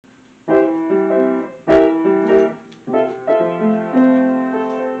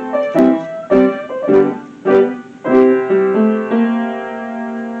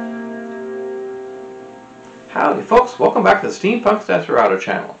welcome back to the Steampunk Desperado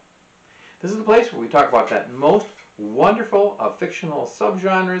channel. This is the place where we talk about that most wonderful of fictional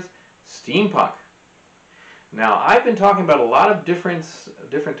subgenres, steampunk. Now, I've been talking about a lot of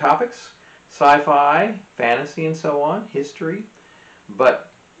different topics, sci-fi, fantasy, and so on, history,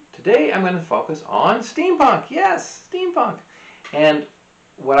 but today I'm going to focus on steampunk. Yes, steampunk. And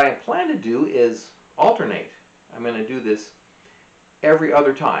what I plan to do is alternate. I'm going to do this every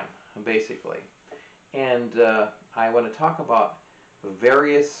other time, basically. And I want to talk about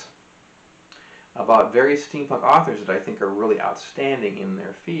various steampunk authors that I think are really outstanding in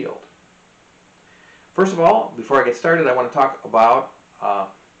their field. First of all, before I get started, I want to talk about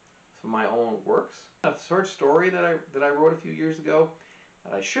some of my own works. A short story that I wrote a few years ago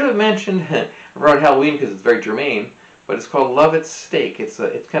that I should have mentioned around Halloween because it's very germane, but it's called Love at Stake. It's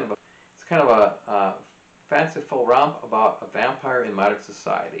kind of a fanciful romp about a vampire in modern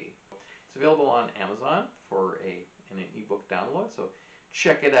society. It's available on Amazon for an ebook download, so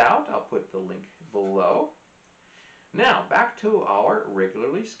check it out. I'll put the link below. Now, back to our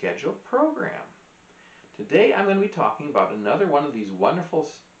regularly scheduled program. Today I'm going to be talking about another one of these wonderful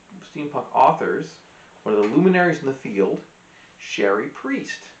steampunk authors, one of the luminaries in the field, Cherie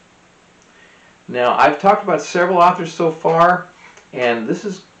Priest. Now, I've talked about several authors so far, and this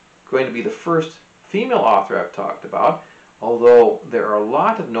is going to be the first female author I've talked about, although there are a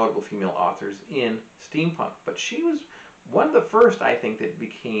lot of notable female authors in steampunk. But she was one of the first, I think, that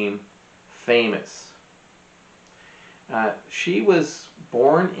became famous. She was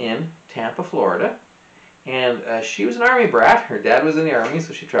born in Tampa, Florida, and she was an army brat. Her dad was in the army,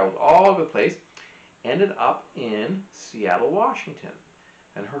 so she traveled all over the place, ended up in Seattle, Washington.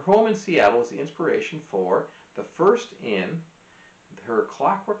 And her home in Seattle was the inspiration for the first in her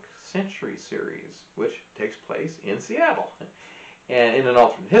Clockwork Century series, which takes place in Seattle, and in an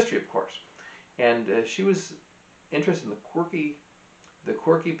alternate history, of course. And she was interested in the quirky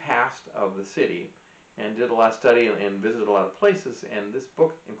past of the city, and did a lot of study and visited a lot of places. And this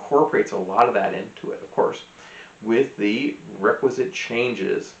book incorporates a lot of that into it, of course, with the requisite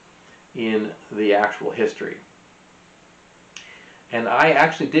changes in the actual history. And I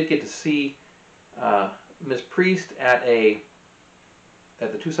actually did get to see Ms. Priest at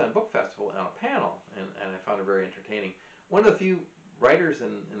the Tucson Book Festival on a panel, and I found it very entertaining. One of the few writers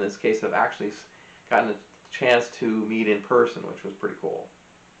in this case have actually gotten a chance to meet in person, which was pretty cool.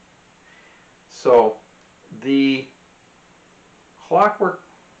 So the Clockwork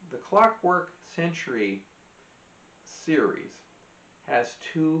Century series has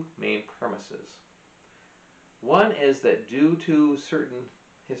two main premises. One is that due to certain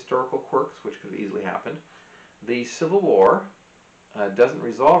historical quirks, which could have easily happened, the Civil War doesn't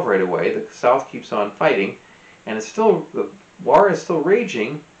resolve right away. The South keeps on fighting, and the war is still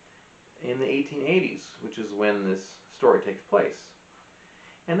raging in the 1880s, which is when this story takes place.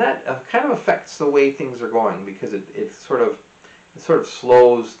 And that kind of affects the way things are going, because it sort of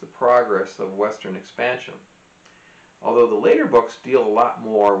slows the progress of Western expansion. Although the later books deal a lot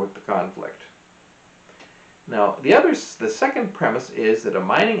more with the conflict. Now, the second premise is that a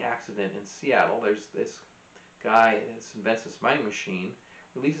mining accident in Seattle, there's this guy that invents this mining machine,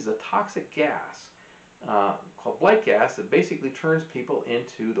 releases a toxic gas called blight gas that basically turns people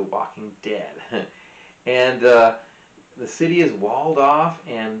into the Walking Dead. And the city is walled off,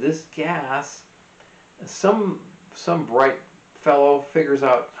 and this gas, some bright fellow figures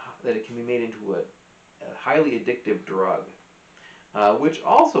out that it can be made into a highly addictive drug, which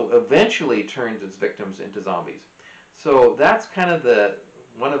also eventually turns its victims into zombies. So that's kind of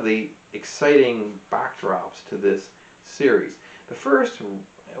one of the exciting backdrops to this series. The first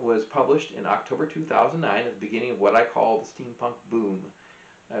was published in October 2009 at the beginning of what I call the steampunk boom,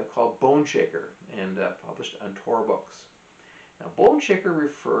 called Bone Shaker, and published on Tor Books. Now, Bone Shaker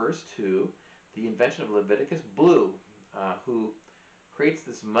refers to the invention of Leviticus Blue, who creates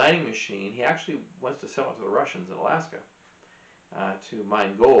this mining machine. He actually wants to sell it to the Russians in Alaska to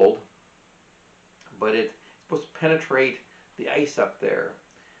mine gold, but it's supposed to penetrate the ice up there.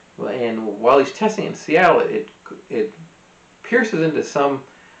 And while he's testing it in Seattle, it pierces into some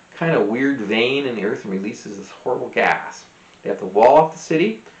kind of weird vein in the earth and releases this horrible gas. They have to wall off the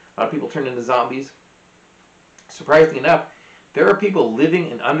city. A lot of people turn into zombies. Surprisingly enough, there are people living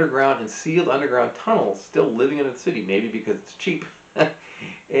in sealed underground tunnels, still living in the city, maybe because it's cheap.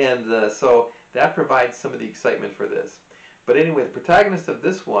 And so that provides some of the excitement for this. But anyway, the protagonist of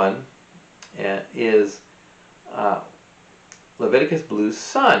this one is Leviticus Blue's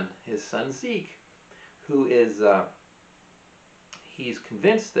son, his son Zeke, who is, he's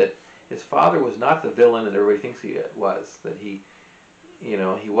convinced that his father was not the villain that everybody thinks he was, that he you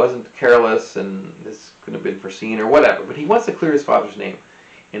know, he wasn't careless and this couldn't have been foreseen or whatever, but he wants to clear his father's name.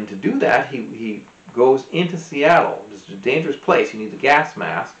 And to do that, he goes into Seattle. It's a dangerous place. He needs a gas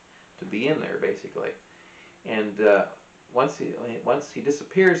mask to be in there, basically. And once he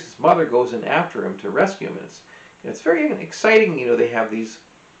disappears, his mother goes in after him to rescue him. And it's very exciting. You know, they have these,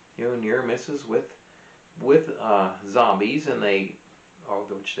 you know, near misses with zombies, and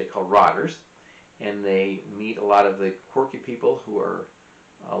which they call rotters, and they meet a lot of the quirky people who are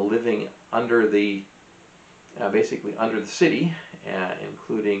living under the basically under the city,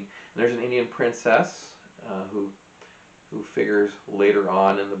 including, and there's an Indian princess who figures later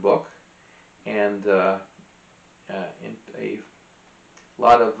on in the book, and a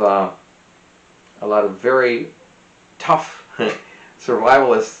lot of very tough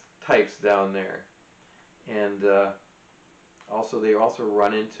survivalist types down there, and they also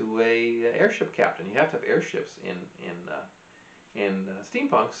run into a airship captain. You have to have airships in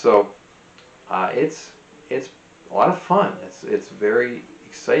steampunk, so it's a lot of fun. It's very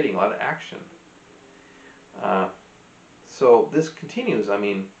exciting, a lot of action. So this continues. I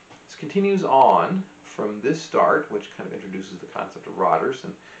mean, this continues on from this start, which kind of introduces the concept of rotters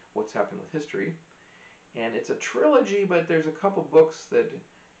and what's happening with history. And it's a trilogy, but there's a couple books that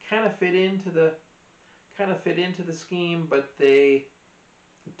kind of fit into the scheme, but they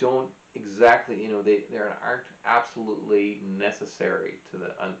don't exactly, you know, they aren't absolutely necessary to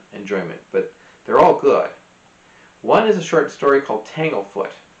the enjoyment, but they're all good. One is a short story called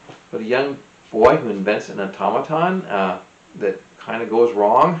Tanglefoot, about a young boy who invents an automaton that kind of goes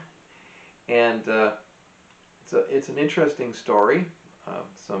wrong, and it's an interesting story.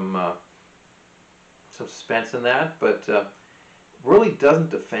 Some suspense in that, but really doesn't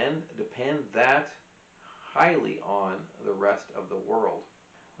depend that highly on the rest of the world.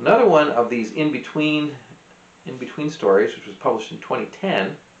 Another one of these in-between stories, which was published in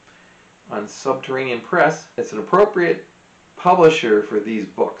 2010 on Subterranean Press. It's an appropriate publisher for these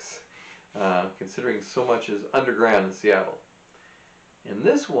books, considering so much is underground in Seattle. In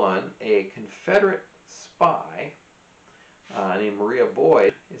this one, a Confederate spy named Maria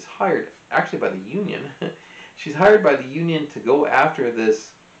Boyd is hired, actually by the Union. She's hired by the Union to go after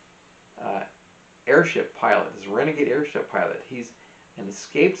this airship pilot, this renegade airship pilot. He's an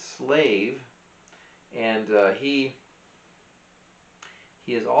escaped slave, and he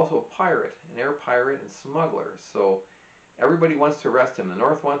is also a pirate, an air pirate and smuggler. So everybody wants to arrest him. The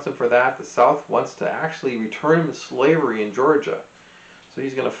North wants him for that. The South wants to actually return him to slavery in Georgia. So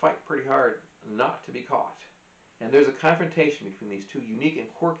he's going to fight pretty hard not to be caught. And there's a confrontation between these two unique and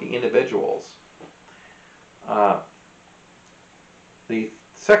quirky individuals. The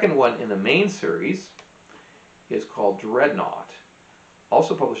second one in the main series is called Dreadnought,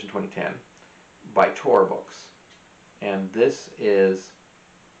 also published in 2010 by Tor Books. And this is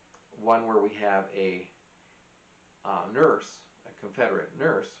one where we have a nurse, a Confederate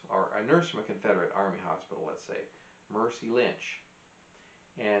nurse, or a nurse from a Confederate Army hospital, let's say, Mercy Lynch.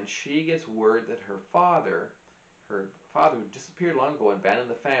 And she gets word that her father who disappeared long ago and abandoned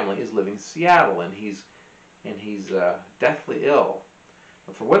the family, is living in Seattle, and he's deathly ill.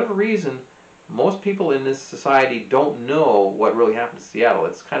 But for whatever reason, most people in this society don't know what really happened to Seattle.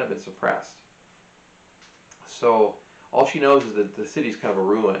 It's kind of been suppressed. So all she knows is that the city's kind of a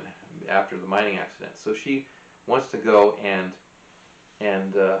ruin after the mining accident. So she wants to go and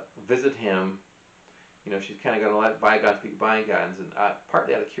visit him. You know, she's kind of going to let bygones be bygones, and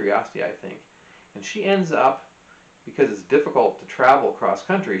partly out of curiosity, I think. And she ends up, because it's difficult to travel cross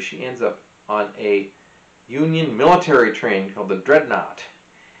country, she ends up on a Union military train called the Dreadnought,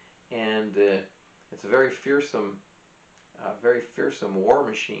 and it's a very fearsome war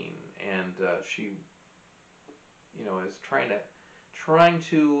machine. And she, you know, is trying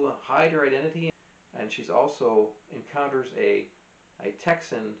to hide her identity, and she's also encounters a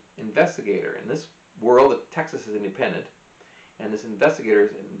Texan investigator. In this world, Texas is independent, and this investigator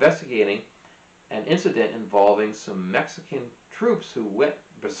is investigating an incident involving some Mexican troops who went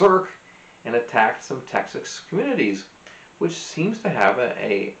berserk and attacked some Texas communities, which seems to have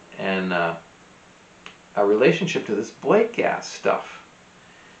a relationship to this Blake gas stuff.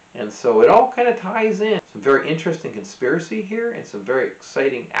 And so it all kind of ties in. Some very interesting conspiracy here, and some very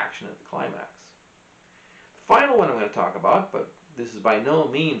exciting action at the climax. The final one I'm going to talk about, but this is by no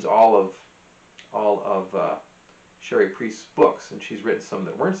means all of Cherie Priest's books, and she's written some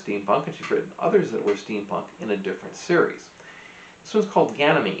that weren't steampunk, and she's written others that were steampunk in a different series. This one's called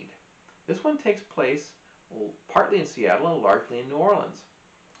Ganymede. This one takes place partly in Seattle and largely in New Orleans,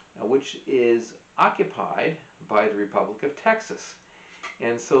 which is occupied by the Republic of Texas.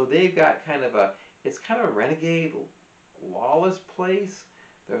 And so they've got it's kind of a renegade lawless place.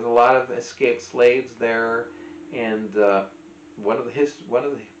 There's a lot of escaped slaves there, and one of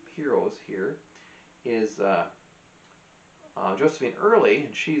the heroes here is Josephine Early,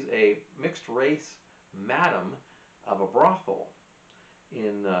 and she's a mixed race madam of a brothel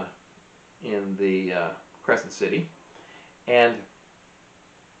in the Crescent City, and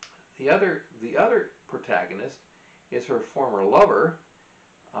the other protagonist is her former lover,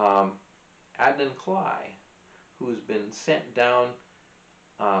 Adnan Cly, who's been sent down,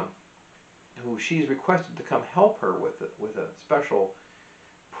 who she's requested to come help her with a special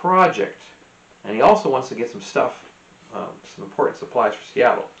project, and he also wants to get some stuff, some important supplies for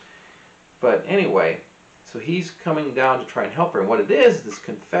Seattle. But anyway, so he's coming down to try and help her, and what it is this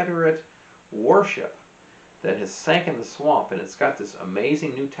Confederate warship that has sank in the swamp, and it's got this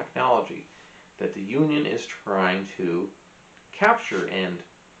amazing new technology that the Union is trying to capture. And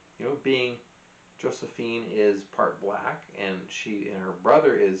you know, being Josephine is part black, and her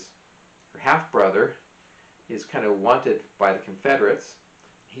brother is, her half brother is kind of wanted by the Confederates.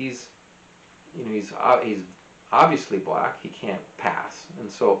 He's obviously black. He can't pass,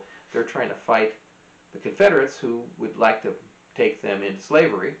 and so they're trying to fight the Confederates who would like to take them into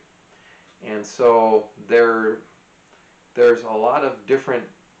slavery. And so there's a lot of different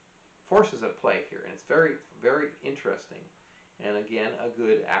forces at play here, and it's very, very interesting, and again, a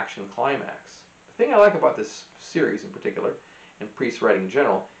good action climax. The thing I like about this series in particular, and Priest's writing in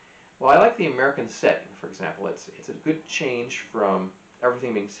general, well, I like the American setting. For example, it's a good change from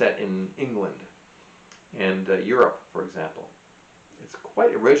everything being set in England and Europe, for example. It's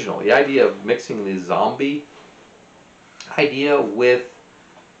quite original. The idea of mixing the zombie idea with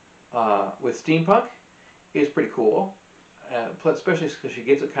steampunk is pretty cool, especially because she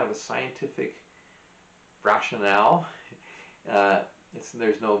gives it kind of a scientific rationale.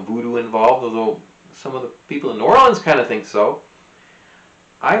 There's no voodoo involved, although some of the people in New Orleans kind of think so.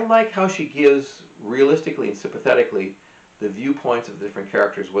 I like how she gives, realistically and sympathetically, the viewpoints of the different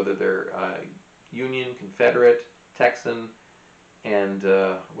characters, whether they're Union, Confederate, Texan, and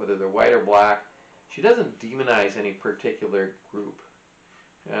whether they're white or black. She doesn't demonize any particular group.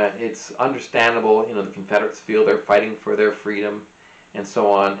 It's understandable, you know, the Confederates feel they're fighting for their freedom and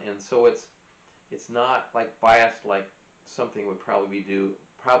so on, and so it's not like biased like something would probably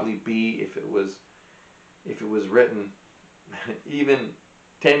be if it was written even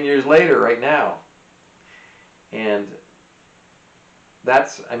 10 years later right now. And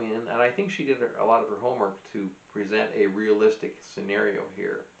that's, I mean, and I think she did a lot of her homework to present a realistic scenario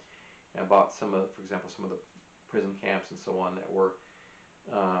here about for example, some of the prison camps and so on that were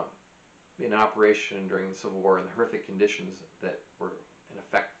in operation during the Civil War and the horrific conditions that were in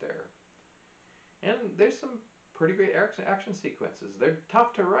effect there. And there's some pretty great action sequences. They're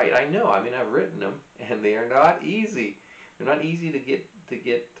tough to write, I know. I mean, I've written them, and they are not easy. They're not easy to get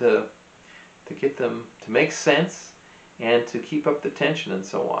them to make sense and to keep up the tension and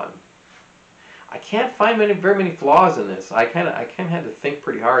so on. I can't find very many flaws in this. I kind of had to think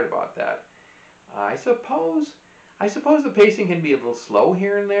pretty hard about that. I suppose the pacing can be a little slow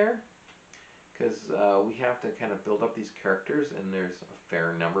here and there, because we have to kind of build up these characters, and there's a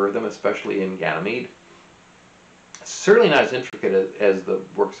fair number of them, especially in Ganymede. Certainly not as intricate as the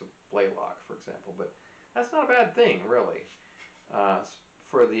works of Blaylock, for example, but that's not a bad thing, really.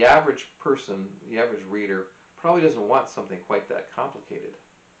 For the average person, the average reader, probably doesn't want something quite that complicated.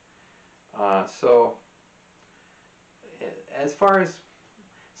 So, as far as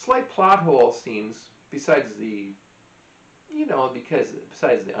slight plot hole seems, besides the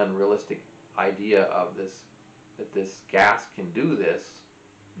unrealistic idea of that this gas can do this,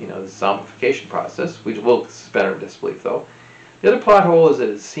 the zombification process, which will suspend our disbelief though. The other plot hole is that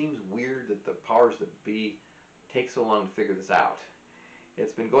it seems weird that the powers that be take so long to figure this out.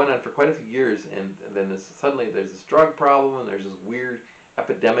 It's been going on for quite a few years, and then suddenly there's this drug problem, and there's this weird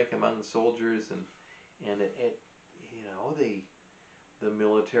epidemic among the soldiers, and the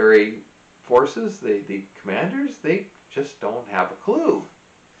military forces, the commanders, they just don't have a clue.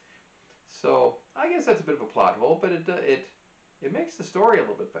 So I guess that's a bit of a plot hole, but it makes the story a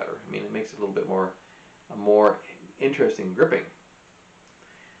little bit better. I mean, it makes it a little bit more interesting and gripping.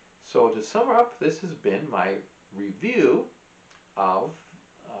 So to sum up, this has been my review of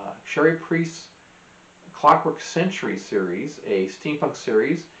Cherie Priest's Clockwork Century series, a steampunk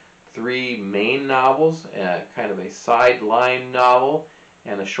series, 3 main novels, kind of a sideline novel,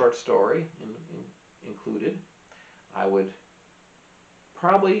 and a short story included. I would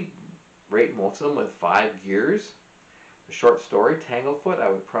probably rate most of them with 5 gears. The short story, Tanglefoot, I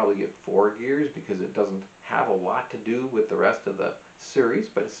would probably give 4 gears because it doesn't have a lot to do with the rest of the series,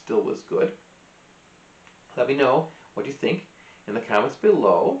 but it still was good. Let me know what you think in the comments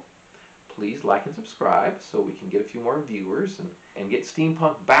below. Please like and subscribe so we can get a few more viewers and get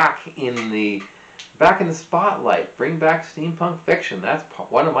steampunk back in the spotlight. Bring back steampunk fiction. That's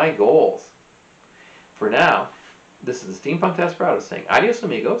one of my goals. For now, this is the Steampunk Desperado saying adios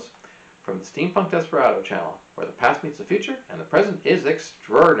amigos from the Steampunk Desperado channel, where the past meets the future and the present is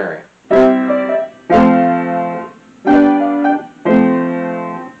extraordinary.